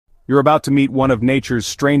You're about to meet one of nature's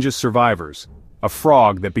strangest survivors, a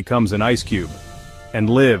frog that becomes an ice cube. And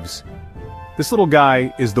lives. This little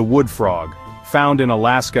guy is the wood frog, found in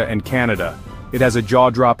Alaska and Canada. It has a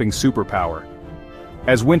jaw-dropping superpower.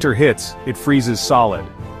 As winter hits, it freezes solid.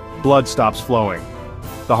 Blood stops flowing.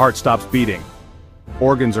 The heart stops beating.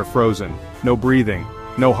 Organs are frozen, no breathing,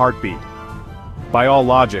 no heartbeat. By all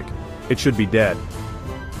logic, it should be dead.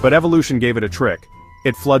 But evolution gave it a trick.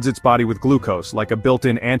 It floods its body with glucose like a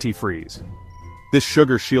built-in antifreeze. This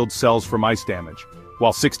sugar shields cells from ice damage.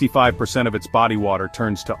 While 65% of its body water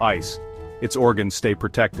turns to ice, its organs stay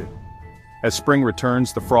protected. As spring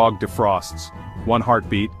returns, the frog defrosts. One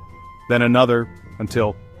heartbeat, then another,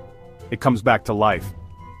 until it comes back to life.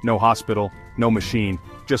 No hospital, no machine,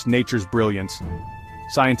 just nature's brilliance.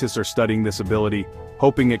 Scientists are studying this ability,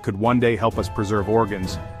 hoping it could one day help us preserve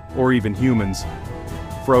organs, or even humans.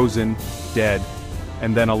 Frozen, dead,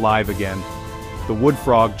 and then alive again. The wood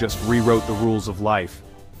frog just rewrote the rules of life.